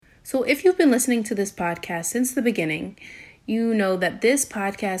So if you've been listening to this podcast since the beginning, you know that this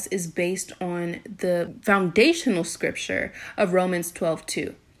podcast is based on the foundational scripture of Romans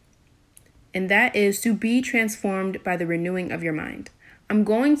 12:2. And that is to be transformed by the renewing of your mind. I'm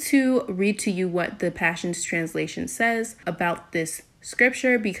going to read to you what the Passions Translation says about this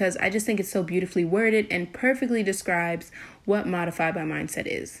scripture because I just think it's so beautifully worded and perfectly describes what Modify by Mindset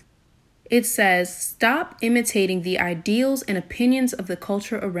is. It says, stop imitating the ideals and opinions of the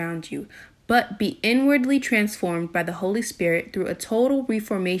culture around you, but be inwardly transformed by the Holy Spirit through a total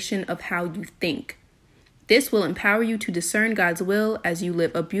reformation of how you think. This will empower you to discern God's will as you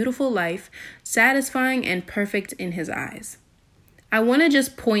live a beautiful life, satisfying and perfect in His eyes. I want to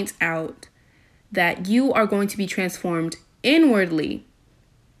just point out that you are going to be transformed inwardly,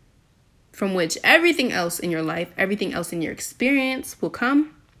 from which everything else in your life, everything else in your experience will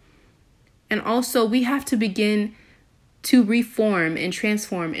come. And also, we have to begin to reform and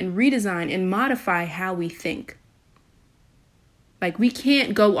transform and redesign and modify how we think. Like, we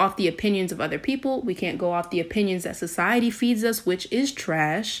can't go off the opinions of other people. We can't go off the opinions that society feeds us, which is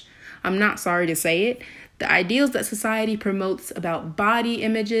trash. I'm not sorry to say it. The ideals that society promotes about body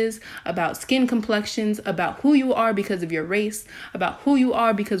images, about skin complexions, about who you are because of your race, about who you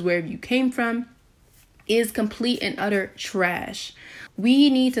are because wherever you came from, is complete and utter trash. We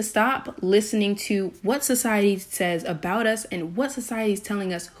need to stop listening to what society says about us and what society is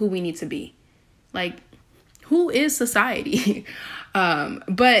telling us who we need to be. Like, who is society?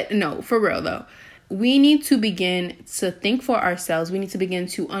 But no, for real though, we need to begin to think for ourselves. We need to begin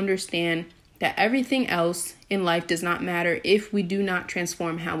to understand that everything else in life does not matter if we do not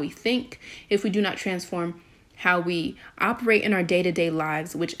transform how we think, if we do not transform how we operate in our day-to-day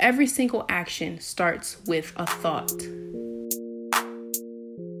lives, which every single action starts with a thought.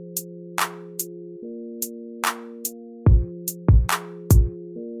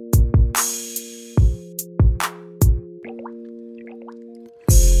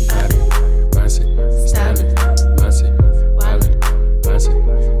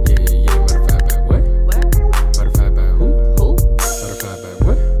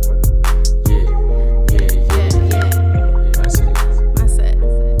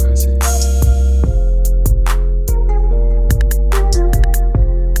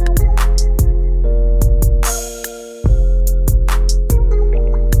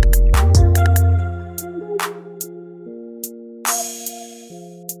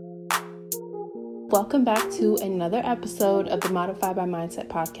 Welcome back to another episode of the Modify by Mindset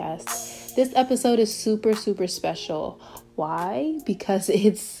podcast. This episode is super, super special. Why? Because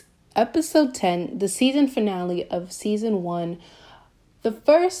it's episode 10, the season finale of season 1, the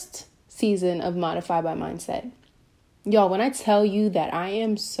first season of Modify by Mindset. Y'all, when I tell you that I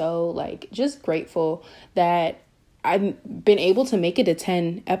am so just grateful that I've been able to make it to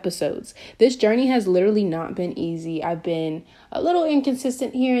 10 episodes. This journey has literally not been easy. I've been a little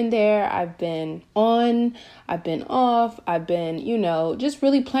inconsistent here and there. I've been on, I've been off. I've been, just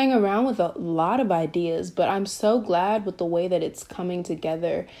really playing around with a lot of ideas. But I'm so glad with the way that it's coming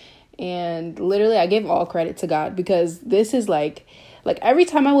together. And literally, I give all credit to God because this is like every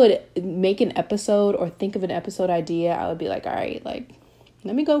time I would make an episode or think of an episode idea, I would be like, all right,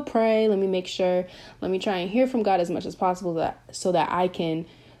 let me go pray. Let me make sure. Let me try and hear from God as much as possible so that I can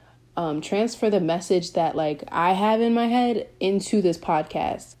transfer the message that I have in my head into this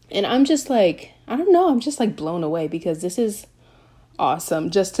podcast. And I'm just I don't know. I'm just blown away because this is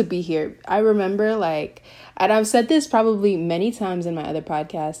awesome just to be here. I remember and I've said this probably many times in my other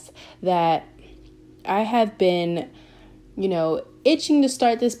podcasts that I have been, itching to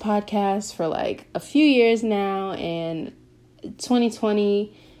start this podcast for a few years now. And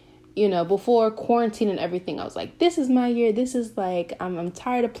 2020, before quarantine and everything, I was like, this is my year. This is I'm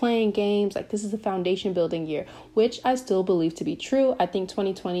tired of playing games. This is a foundation building year, which I still believe to be true. I think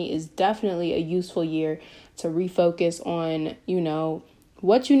 2020 is definitely a useful year to refocus on,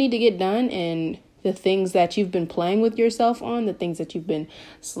 what you need to get done and the things that you've been playing with yourself on, the things that you've been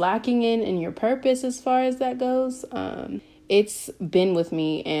slacking in your purpose as far as that goes. It's been with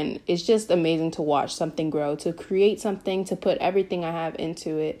me and it's just amazing to watch something grow, to create something, to put everything I have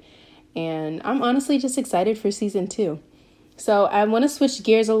into it. And I'm honestly just excited for season 2. So I want to switch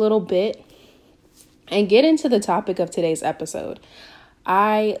gears a little bit and get into the topic of today's episode.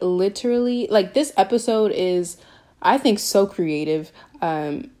 I literally, this episode is, I think, so creative.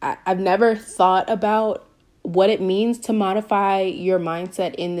 I've never thought about what it means to modify your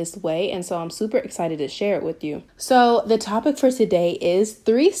mindset in this way. And so I'm super excited to share it with you. So the topic for today is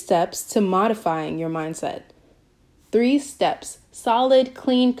 3 steps to modifying your mindset. 3 steps, solid,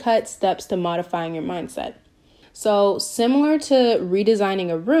 clean cut steps to modifying your mindset. So similar to redesigning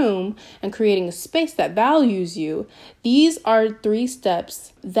a room and creating a space that values you, these are 3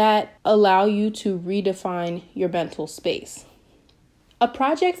 steps that allow you to redefine your mental space. A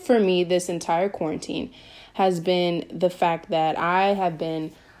project for me this entire quarantine has been the fact that I have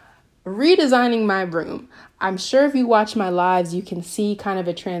been redesigning my room. I'm sure if you watch my lives, you can see kind of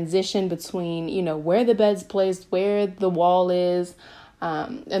a transition between, where the bed's placed, where the wall is,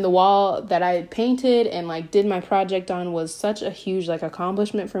 and the wall that I painted and did my project on was such a huge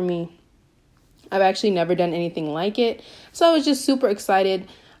accomplishment for me. I've actually never done anything like it. So I was just super excited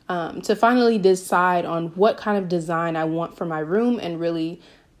to finally decide on what kind of design I want for my room and really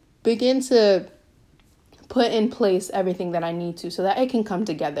begin to put in place everything that I need to so that it can come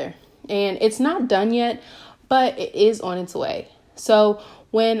together. And it's not done yet, but it is on its way. So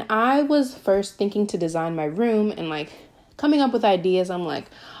when I was first thinking to design my room and coming up with ideas, I'm like,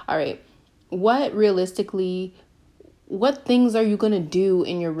 all right, what things are you going to do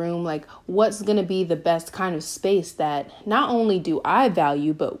in your room? What's going to be the best kind of space that not only do I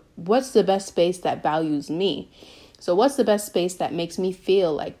value, but what's the best space that values me? So what's the best space that makes me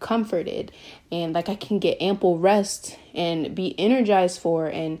feel comforted and I can get ample rest and be energized for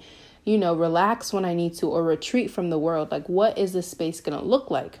and, relax when I need to or retreat from the world? What is this space going to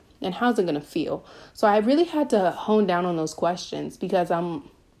look like and how's it going to feel? So I really had to hone down on those questions because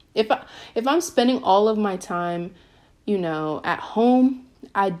if I'm spending all of my time, at home,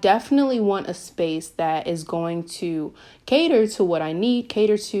 I definitely want a space that is going to cater to what I need,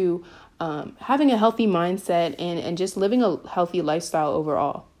 cater to having a healthy mindset and just living a healthy lifestyle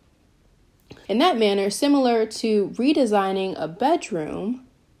overall. In that manner, similar to redesigning a bedroom,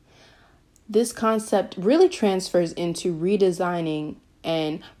 this concept really transfers into redesigning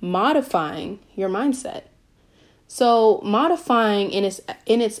and modifying your mindset. So modifying in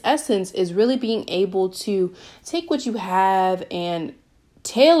its essence is really being able to take what you have and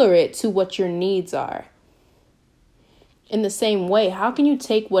tailor it to what your needs are. In the same way, how can you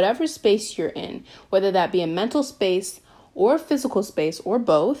take whatever space you're in, whether that be a mental space or a physical space or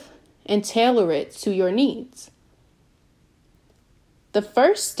both, and tailor it to your needs? The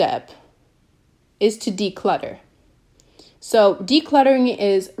first step is to declutter. So decluttering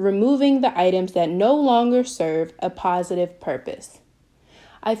is removing the items that no longer serve a positive purpose.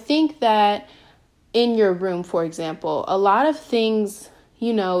 I think that in your room, for example, a lot of things,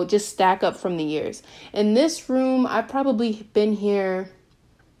 just stack up from the years. In this room, I've probably been here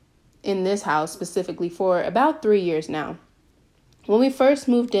in this house specifically for about 3 years now. When we first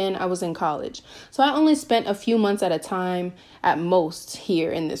moved in, I was in college. So I only spent a few months at a time at most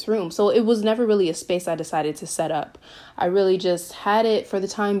here in this room. So it was never really a space I decided to set up. I really just had it for the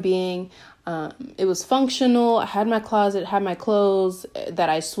time being. It was functional. I had my closet, had my clothes that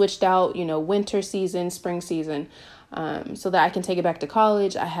I switched out, winter season, spring season, so that I can take it back to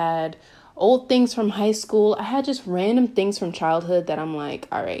college. I had old things from high school. I had just random things from childhood that I'm like,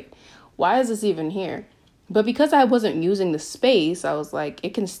 all right, why is this even here? But because I wasn't using the space, I was like,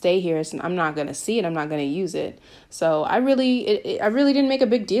 it can stay here. So I'm not going to see it. I'm not going to use it. So I really didn't make a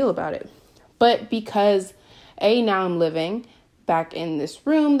big deal about it. But because now I'm living back in this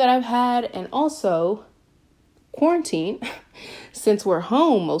room that I've had, and also quarantine, since we're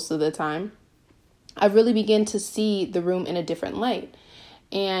home most of the time, I really began to see the room in a different light.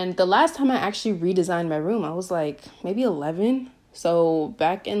 And the last time I actually redesigned my room, I was like maybe 11. So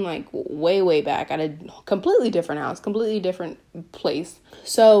back in way back at a completely different house, completely different place.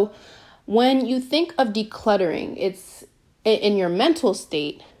 So when you think of decluttering, it's in your mental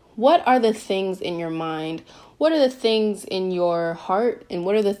state. What are the things in your mind? What are the things in your heart? And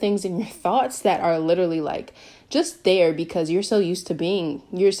what are the things in your thoughts that are literally just there because you're so used to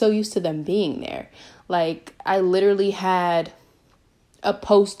them being there? I literally had a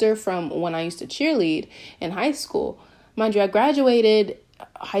poster from when I used to cheerlead in high school. Mind you, I graduated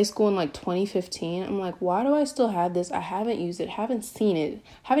high school in 2015. I'm like, why do I still have this? I haven't used it, haven't seen it,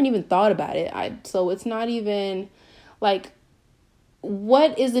 haven't even thought about it. So it's not even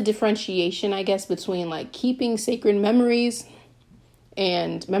what is the differentiation, I guess, between keeping sacred memories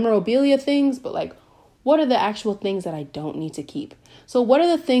and memorabilia things, but what are the actual things that I don't need to keep? So what are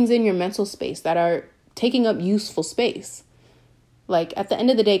the things in your mental space that are taking up useful space? At the end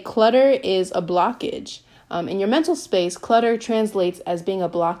of the day, clutter is a blockage. In your mental space, clutter translates as being a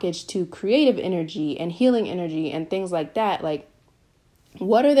blockage to creative energy and healing energy and things like that.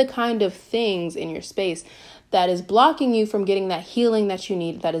 What are the kind of things in your space that is blocking you from getting that healing that you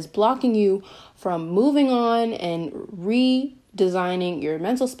need, that is blocking you from moving on and redesigning your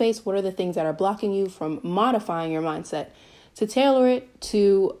mental space? What are the things that are blocking you from modifying your mindset to tailor it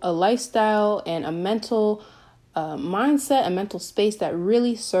to a lifestyle and a mental mindset, a mental space that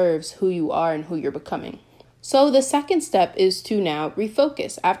really serves who you are and who you're becoming. So the second step is to now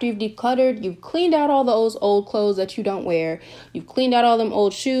refocus. After you've decluttered, you've cleaned out all those old clothes that you don't wear. You've cleaned out all them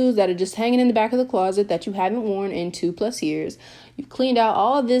old shoes that are just hanging in the back of the closet that you haven't worn in 2+ years. You've cleaned out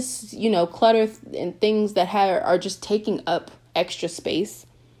all of this, clutter and things that are just taking up extra space.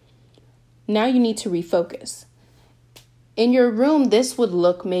 Now you need to refocus. In your room, this would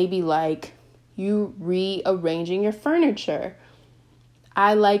look maybe like you rearranging your furniture.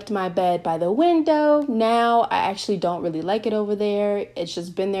 I liked my bed by the window. Now I actually don't really like it over there. It's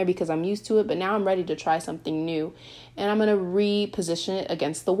just been there because I'm used to it, but now I'm ready to try something new. And I'm going to reposition it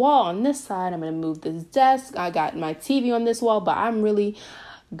against the wall on this side. I'm going to move this desk. I got my TV on this wall, but I'm really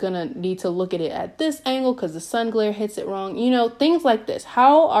going to need to look at it at this angle because the sun glare hits it wrong. Things like this.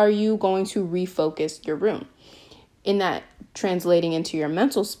 How are you going to refocus your room? In that translating into your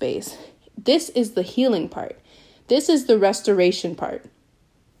mental space, this is the healing part. This is the restoration part.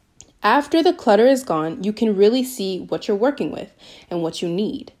 After the clutter is gone, you can really see what you're working with and what you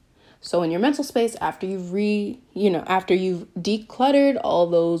need. So in your mental space, after you've decluttered all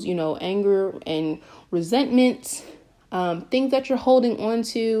those, anger and resentment, things that you're holding on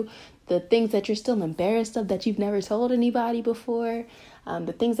to, the things that you're still embarrassed of that you've never told anybody before,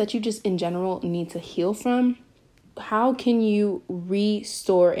 the things that you just in general need to heal from. How can you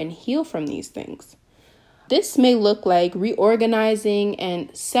restore and heal from these things? This may look like reorganizing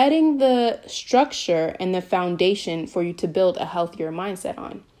and setting the structure and the foundation for you to build a healthier mindset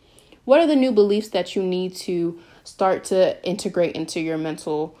on. What are the new beliefs that you need to start to integrate into your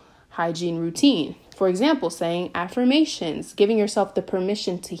mental hygiene routine? For example, saying affirmations, giving yourself the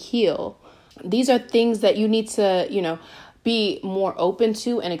permission to heal. These are things that you need to, be more open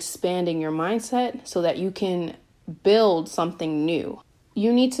to and expanding your mindset so that you can build something new.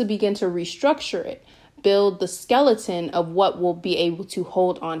 You need to begin to restructure it. Build the skeleton of what will be able to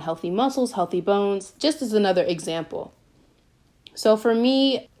hold on healthy muscles, healthy bones, just as another example. So for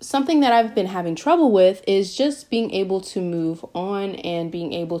me, something that I've been having trouble with is just being able to move on and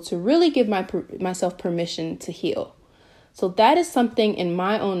being able to really give myself permission to heal. So that is something in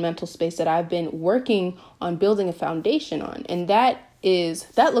my own mental space that I've been working on building a foundation on. And that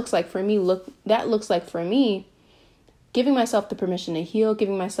looks like for me giving myself the permission to heal,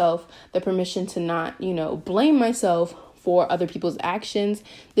 giving myself the permission to not, blame myself for other people's actions.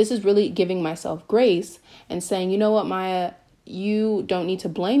 This is really giving myself grace and saying, you know what, Maya, you don't need to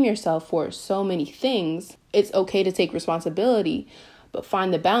blame yourself for so many things. It's okay to take responsibility, but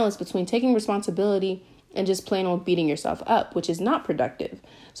find the balance between taking responsibility and just plain old beating yourself up, which is not productive.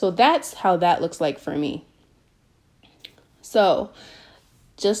 So that's how that looks like for me. So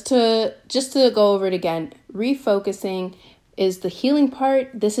just to go over it again, refocusing is the healing part.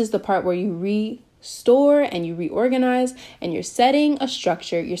 This is the part where you restore and you reorganize and you're setting a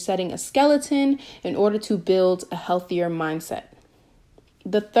structure, you're setting a skeleton in order to build a healthier mindset.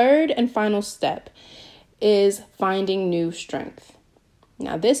 The third and final step is finding new strength.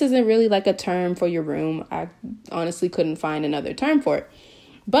 Now, this isn't really like a term for your room. I honestly couldn't find another term for it,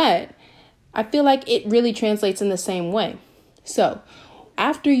 but I feel like it really translates in the same way. So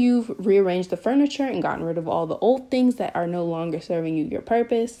after you've rearranged the furniture and gotten rid of all the old things that are no longer serving you your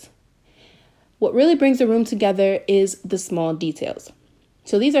purpose, what really brings the room together is the small details.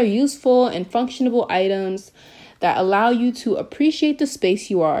 So these are useful and functional items that allow you to appreciate the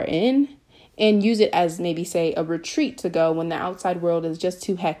space you are in and use it as maybe, say, a retreat to go when the outside world is just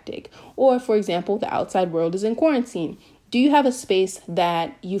too hectic. Or, for example, the outside world is in quarantine. Do you have a space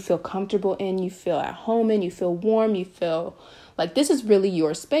that you feel comfortable in, you feel at home in, you feel warm, you feel like this is really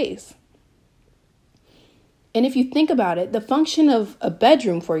your space? And if you think about it, the function of a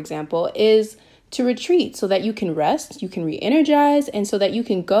bedroom, for example, is to retreat so that you can rest, you can re-energize, and so that you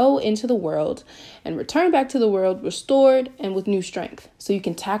can go into the world and return back to the world restored and with new strength. So you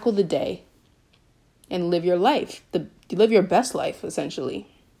can tackle the day and live your life, live your best life, essentially.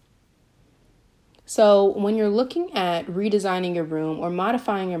 So when you're looking at redesigning your room or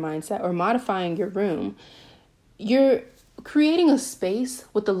modifying your mindset or modifying your room, you're creating a space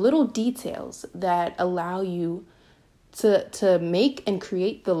with the little details that allow you to make and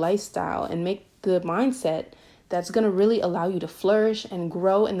create the lifestyle and make the mindset that's going to really allow you to flourish and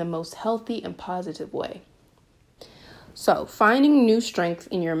grow in the most healthy and positive way. So finding new strength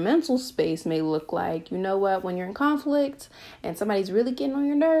in your mental space may look like, when you're in conflict and somebody's really getting on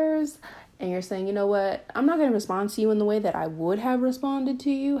your nerves and you're saying, I'm not going to respond to you in the way that I would have responded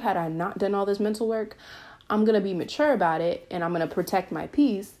to you had I not done all this mental work. I'm going to be mature about it and I'm going to protect my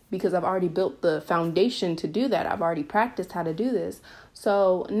peace because I've already built the foundation to do that. I've already practiced how to do this.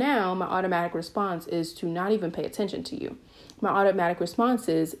 So now my automatic response is to not even pay attention to you. My automatic response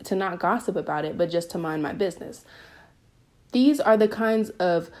is to not gossip about it, but just to mind my business. These are the kinds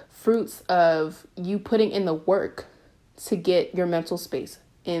of fruits of you putting in the work to get your mental space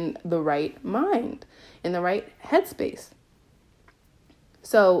in the right mind, in the right headspace.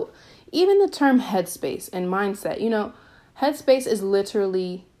 So even the term headspace and mindset, headspace is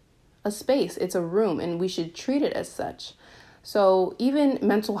literally a space. It's a room, and we should treat it as such. So even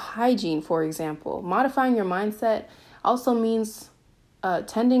mental hygiene, for example, modifying your mindset also means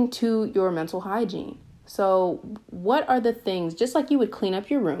tending to your mental hygiene. So what are the things, just like you would clean up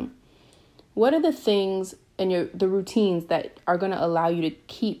your room, what are the things and the routines that are going to allow you to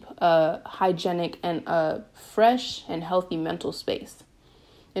keep a hygienic and a fresh and healthy mental space?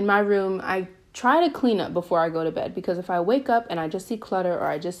 In my room, I try to clean up before I go to bed, because if I wake up and I just see clutter, or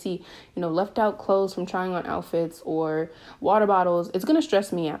I just see, left out clothes from trying on outfits or water bottles, it's going to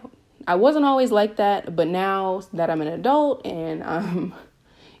stress me out. I wasn't always like that, but now that I'm an adult and I'm,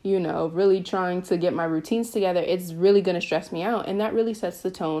 really trying to get my routines together, it's really going to stress me out. And that really sets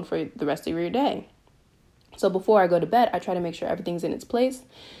the tone for the rest of your day. So before I go to bed, I try to make sure everything's in its place.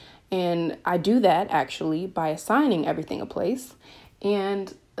 And I do that actually by assigning everything a place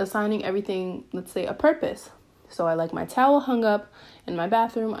and assigning everything, let's say, a purpose. So I like my towel hung up in my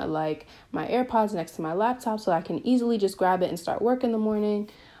bathroom. I like my AirPods next to my laptop so I can easily just grab it and start work in the morning.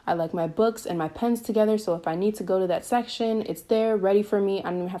 I like my books and my pens together, so if I need to go to that section, it's there, ready for me.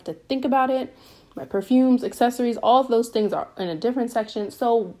 I don't even have to think about it. My perfumes, accessories, all of those things are in a different section.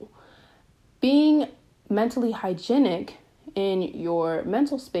 So being mentally hygienic in your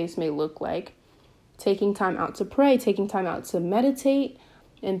mental space may look like taking time out to pray, taking time out to meditate,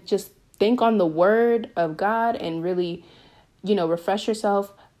 and just think on the word of God and really, refresh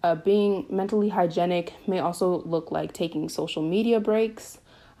yourself. Being mentally hygienic may also look like taking social media breaks.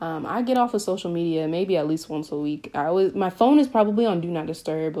 I get off of social media maybe at least once a week. My phone is probably on do not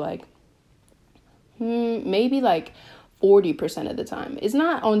disturb, maybe 40% of the time. It's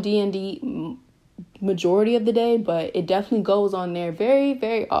not on D&D majority of the day, but it definitely goes on there very,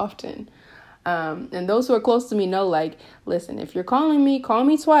 very often. And those who are close to me know, listen, if you're calling me, call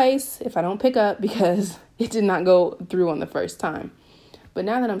me twice if I don't pick up, because it did not go through on the first time. But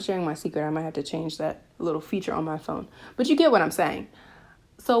now that I'm sharing my secret, I might have to change that little feature on my phone. But you get what I'm saying.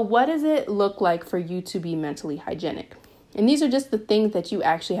 So what does it look like for you to be mentally hygienic? And these are just the things that you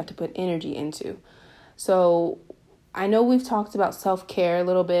actually have to put energy into. So I know we've talked about self-care a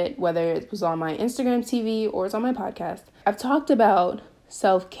little bit, whether it was on my Instagram TV or it's on my podcast. I've talked about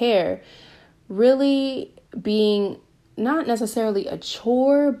self-care really being not necessarily a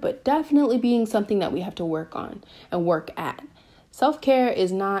chore, but definitely being something that we have to work on and work at. Self-care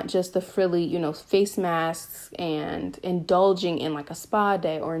is not just the frilly, face masks and indulging in a spa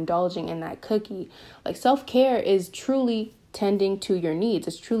day or indulging in that cookie. Self-care is truly tending to your needs.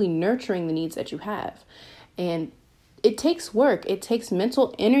 It's truly nurturing the needs that you have. And it takes work. It takes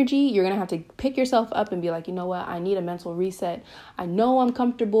mental energy. You're going to have to pick yourself up and be like, you know what? I need a mental reset. I know I'm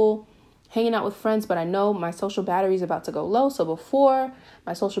comfortable hanging out with friends, but I know my social battery is about to go low. So before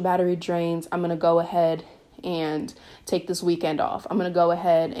my social battery drains, I'm going to go ahead and take this weekend off. I'm going to go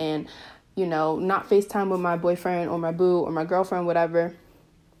ahead and, not FaceTime with my boyfriend or my boo or my girlfriend, whatever.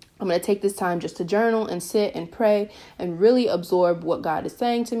 I'm going to take this time just to journal and sit and pray and really absorb what God is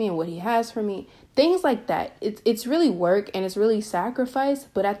saying to me and what he has for me. Things like that. It's really work and it's really sacrifice,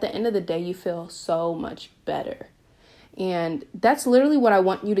 but at the end of the day, you feel so much better. And that's literally what I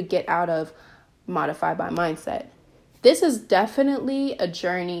want you to get out of Modify by Mindset. This is definitely a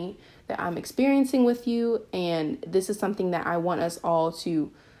journey that I'm experiencing with you, and this is something that I want us all to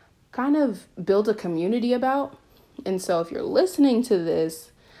kind of build a community about. And so if you're listening to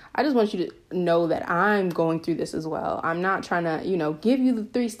this, I just want you to know that I'm going through this as well. I'm not trying to, give you the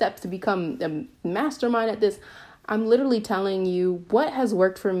 3 steps to become a mastermind at this. I'm literally telling you what has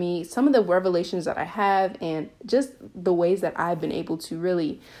worked for me, some of the revelations that I have, and just the ways that I've been able to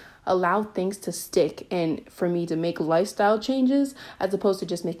really allow things to stick and for me to make lifestyle changes as opposed to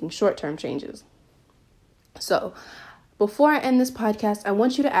just making short-term changes. So before I end this podcast, I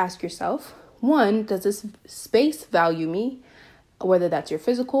want you to ask yourself, 1, does this space value me? Whether that's your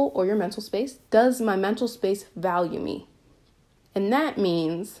physical or your mental space, does my mental space value me? And that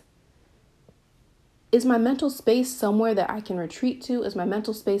means, is my mental space somewhere that I can retreat to? Is my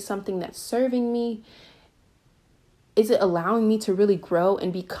mental space something that's serving me? Is it allowing me to really grow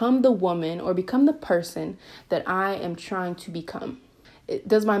and become the woman or become the person that I am trying to become?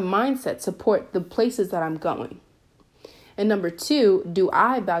 does my mindset support the places that I'm going? And number 2, do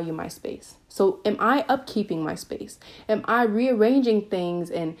I value my space? So am I upkeeping my space? Am I rearranging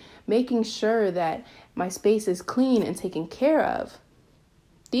things and making sure that my space is clean and taken care of?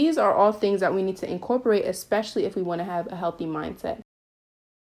 These are all things that we need to incorporate, especially if we want to have a healthy mindset.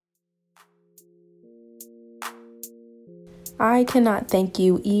 I cannot thank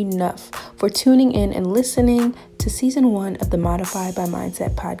you enough for tuning in and listening to season 1 of the Modify by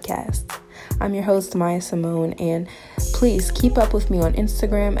Mindset podcast. I'm your host, Maya Simone, and please keep up with me on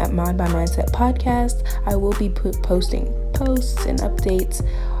Instagram at Mod by Mindset Podcast. I will be posting posts and updates,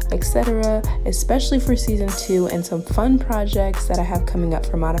 etc., especially for season 2 and some fun projects that I have coming up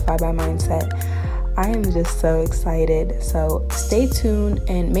for Modify by Mindset. I am just so excited. So stay tuned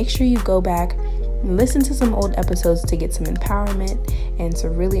and make sure you go back and listen to some old episodes to get some empowerment and to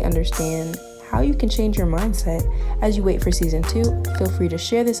really understand how you can change your mindset. As you wait for season 2, feel free to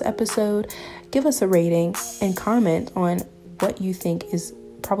share this episode, give us a rating, and comment on what you think is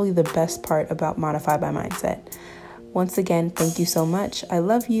probably the best part about Modify by Mindset. Once again, thank you so much. I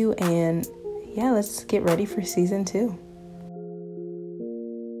love you, and let's get ready for season 2.